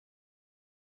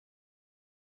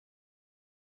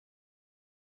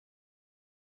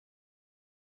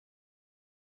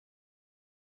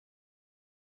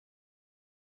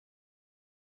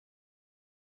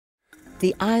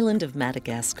The island of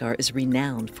Madagascar is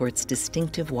renowned for its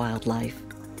distinctive wildlife.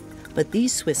 But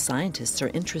these Swiss scientists are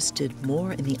interested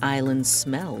more in the island's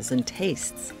smells and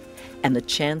tastes, and the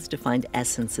chance to find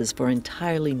essences for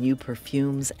entirely new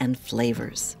perfumes and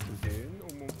flavors.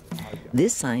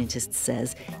 This scientist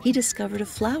says he discovered a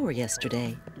flower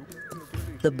yesterday.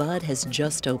 The bud has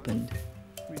just opened,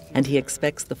 and he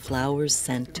expects the flower's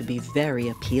scent to be very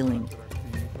appealing.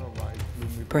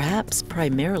 Perhaps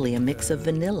primarily a mix of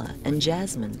vanilla and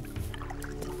jasmine.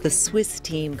 The Swiss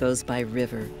team goes by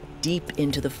river, deep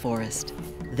into the forest,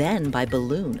 then by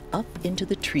balloon up into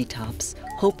the treetops,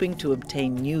 hoping to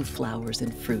obtain new flowers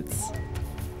and fruits.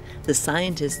 The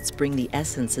scientists bring the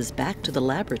essences back to the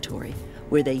laboratory,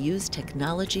 where they use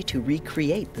technology to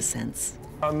recreate the scents.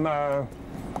 I'm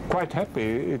quite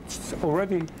happy. It's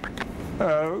already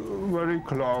very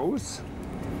close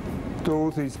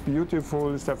to this beautiful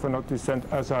Stephanotis scent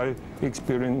as I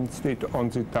experienced it on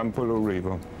the Tampolo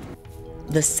River.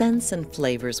 The scents and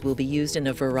flavors will be used in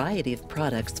a variety of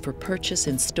products for purchase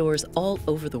in stores all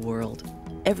over the world.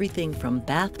 Everything from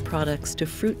bath products to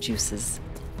fruit juices.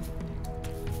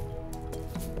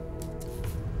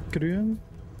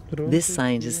 This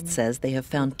scientist says they have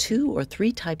found 2 or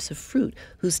 3 types of fruit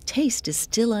whose taste is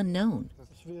still unknown.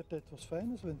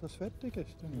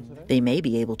 They may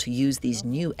be able to use these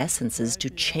new essences to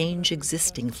change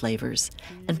existing flavors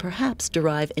and perhaps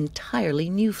derive entirely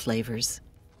new flavors.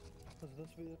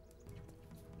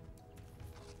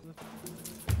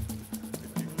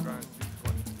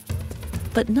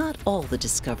 But not all the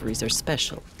discoveries are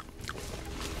special.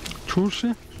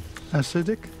 Juicy,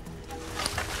 acidic,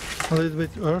 a little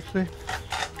bit earthy,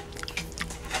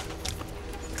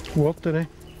 watery,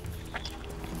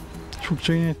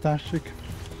 succintastic,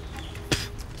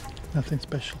 nothing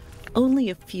special. Only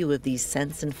a few of these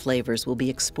scents and flavors will be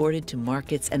exported to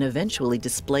markets and eventually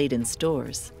displayed in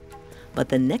stores. But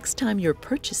the next time you're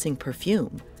purchasing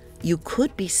perfume, you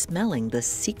could be smelling the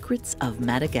secrets of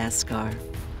Madagascar.